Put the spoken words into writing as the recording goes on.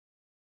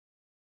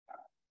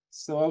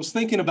So I was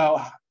thinking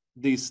about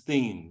these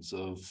themes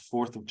of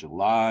 4th of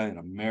July and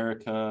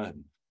America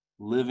and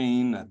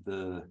living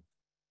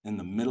in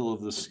the middle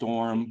of the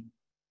storm,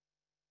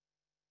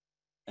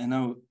 and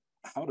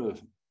how to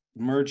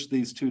merge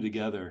these two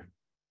together.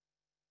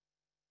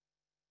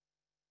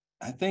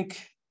 I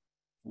think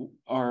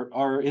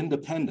our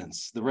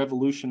independence, the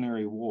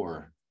Revolutionary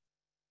War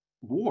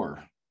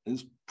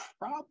is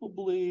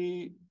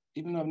probably,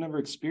 even though I've never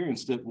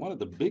experienced it, one of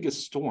the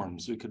biggest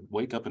storms we could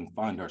wake up and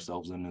find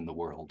ourselves in the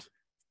world.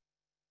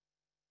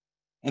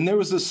 And there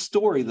was this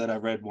story that I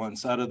read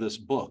once out of this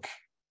book.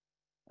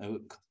 It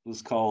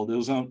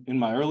was in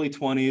my early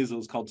 20s. It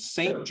was called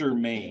Saint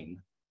Germain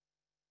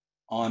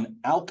on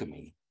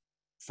Alchemy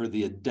for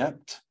the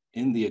Adept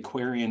in the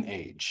Aquarian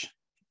Age.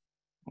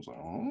 I was like,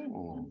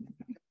 oh.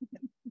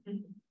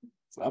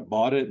 So I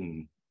bought it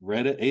and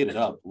read it, ate it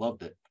up,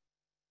 loved it.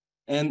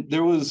 And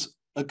there was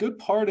a good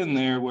part in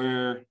there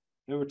where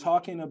they were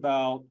talking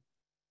about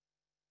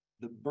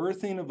the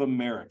birthing of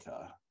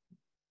America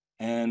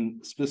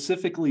and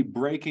specifically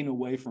breaking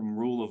away from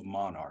rule of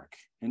monarch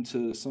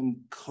into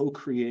some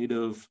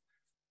co-creative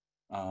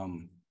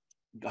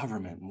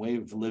government and way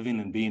of living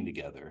and being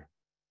together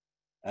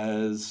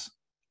as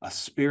a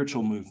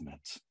spiritual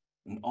movement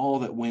and all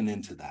that went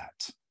into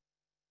that.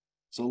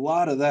 So a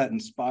lot of that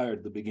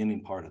inspired the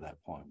beginning part of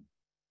that poem.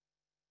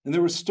 And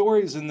there were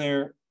stories in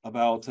there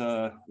about,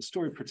 a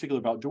story particular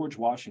about George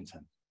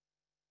Washington.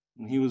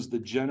 And he was the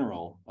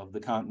general of the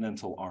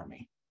Continental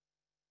Army.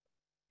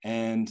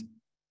 And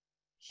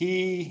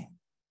he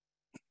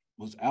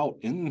was out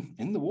in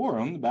the war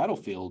on the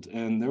battlefield.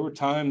 And there were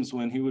times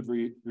when he would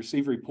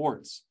receive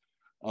reports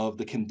of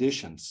the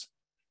conditions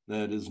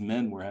that his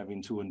men were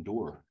having to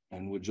endure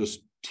and would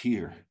just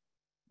tear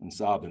and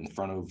sob in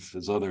front of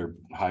his other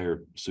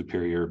higher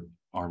superior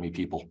army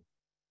people.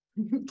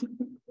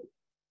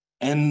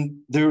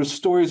 And there were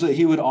stories that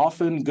he would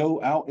often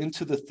go out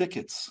into the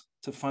thickets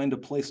to find a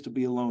place to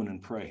be alone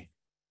and pray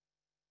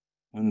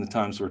when the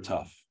times were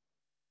tough.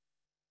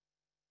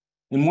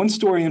 And one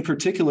story in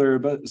particular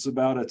is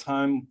about a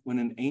time when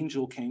an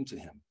angel came to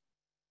him.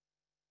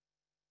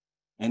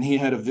 And he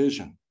had a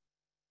vision.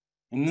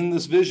 And in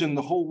this vision,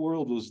 the whole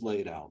world was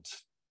laid out,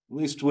 at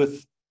least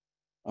with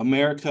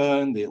America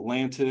and the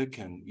Atlantic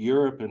and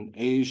Europe and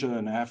Asia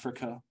and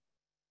Africa.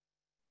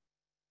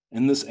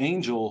 And this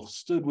angel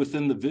stood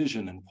within the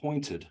vision and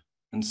pointed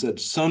and said,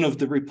 "Son of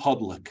the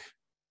Republic,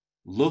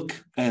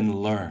 look and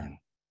learn."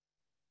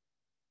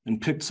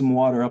 And picked some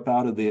water up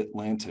out of the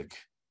Atlantic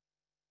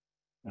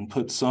and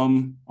put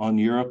some on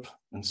Europe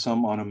and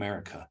some on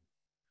America.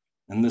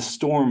 And this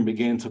storm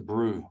began to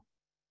brew.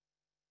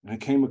 And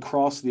it came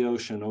across the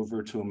ocean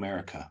over to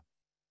America.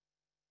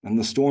 And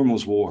the storm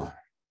was war.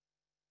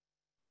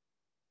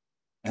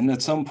 And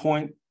at some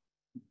point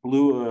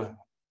blew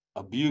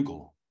a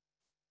bugle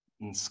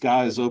and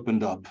skies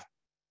opened up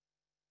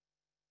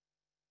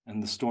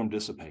and the storm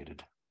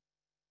dissipated.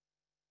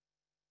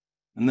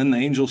 And then the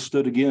angel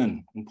stood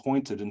again and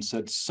pointed and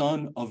said,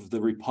 "Son of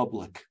the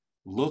Republic,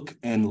 look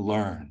and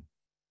learn."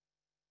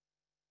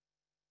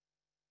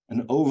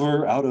 And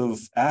over out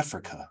of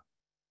Africa,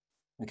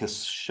 like a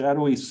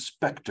shadowy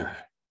specter,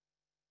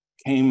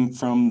 came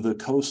from the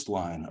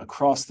coastline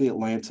across the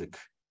Atlantic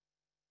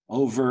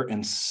over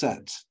and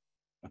set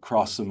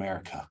across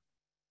America.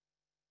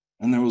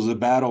 And there was a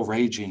battle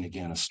raging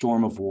again, a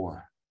storm of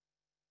war.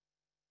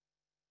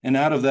 And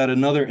out of that,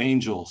 another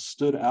angel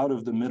stood out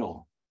of the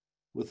middle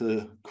with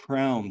a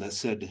crown that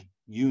said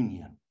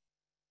Union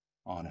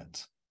on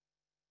it,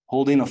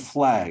 holding a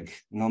flag.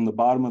 And on the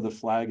bottom of the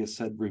flag, it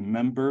said,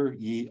 "Remember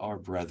ye our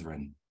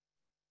brethren."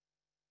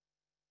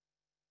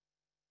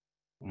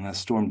 And that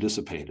storm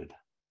dissipated.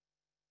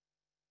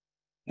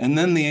 And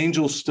then the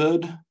angel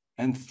stood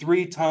and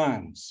 3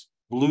 times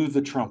blew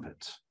the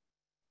trumpet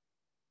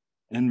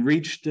and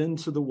reached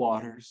into the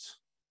waters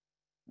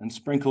and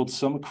sprinkled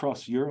some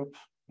across Europe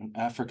and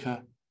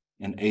Africa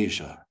and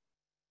Asia.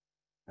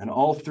 And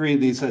all 3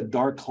 of these had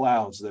dark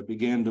clouds that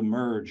began to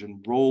merge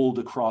and rolled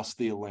across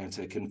the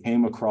Atlantic and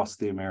came across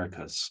the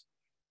Americas.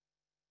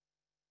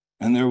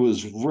 And there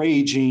was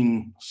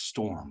raging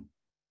storm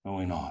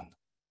going on.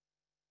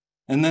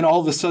 And then all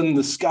of a sudden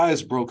the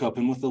skies broke up,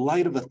 and with the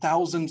light of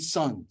 1,000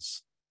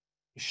 suns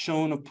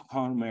shone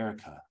upon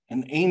America,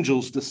 and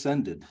angels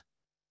descended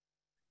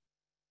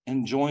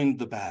and joined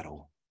the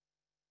battle.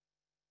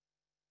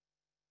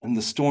 And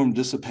the storm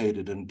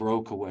dissipated and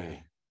broke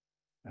away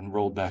and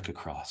rolled back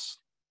across.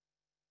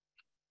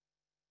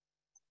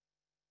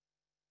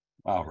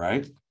 Wow,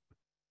 right?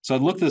 So I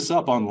looked this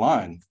up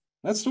online.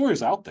 That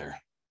story's out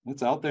there.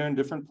 It's out there in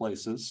different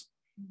places.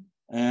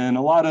 And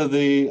a lot of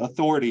the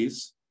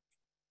authorities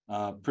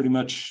pretty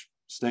much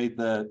state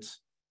that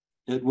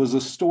it was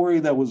a story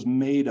that was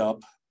made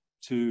up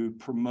to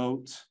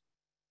promote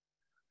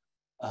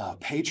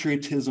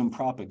patriotism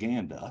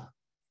propaganda,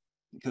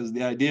 because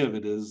the idea of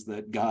it is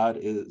that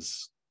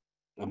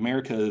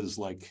America is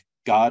like,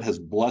 God has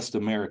blessed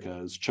America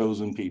as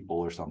chosen people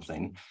or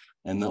something,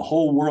 and the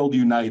whole world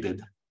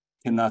united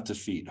cannot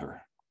defeat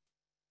her.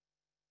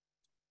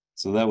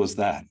 So that was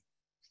that.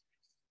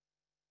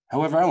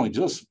 However, I only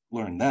just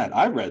learned that.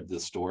 I read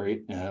this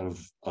story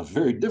of a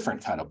very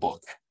different kind of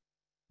book,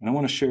 and I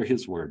want to share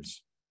his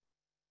words.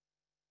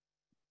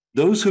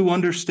 Those who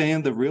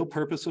understand the real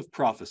purpose of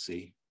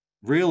prophecy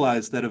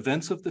realize that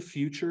events of the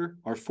future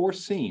are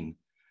foreseen,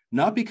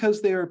 not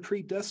because they are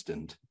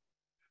predestined,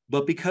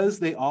 but because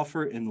they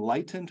offer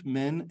enlightened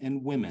men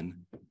and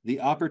women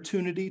the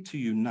opportunity to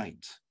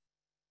unite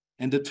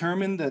and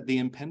determine that the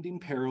impending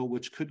peril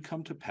which could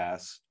come to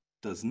pass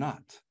does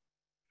not,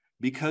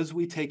 because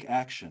we take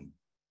action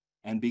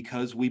and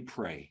because we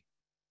pray.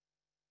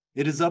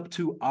 It is up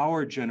to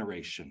our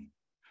generation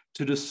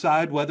to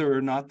decide whether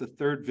or not the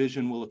third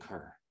vision will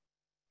occur.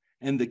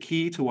 And the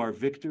key to our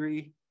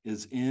victory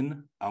is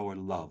in our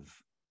love,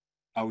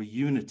 our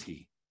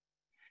unity,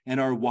 and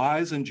our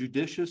wise and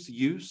judicious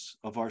use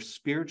of our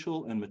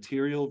spiritual and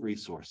material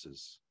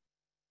resources.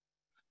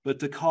 But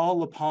to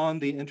call upon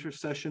the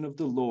intercession of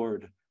the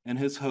Lord and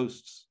his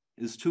hosts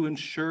is to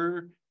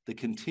ensure the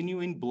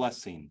continuing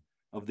blessing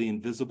of the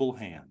invisible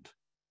hand,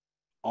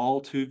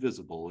 all too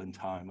visible in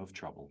time of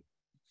trouble.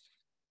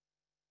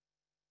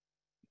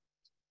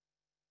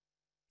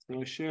 So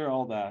I share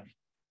all that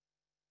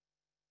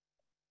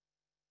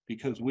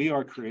because we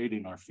are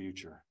creating our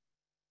future.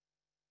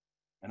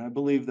 And I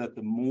believe that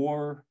the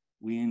more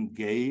we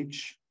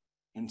engage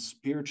in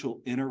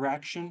spiritual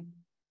interaction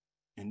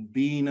and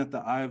being at the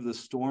eye of the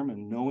storm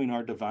and knowing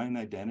our divine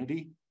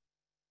identity,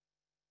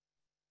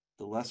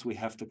 the less we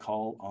have to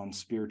call on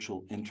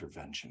spiritual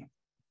intervention.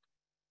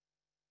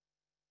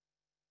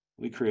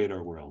 We create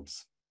our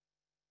worlds.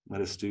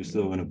 Let us do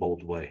so in a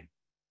bold way.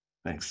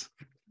 Thanks.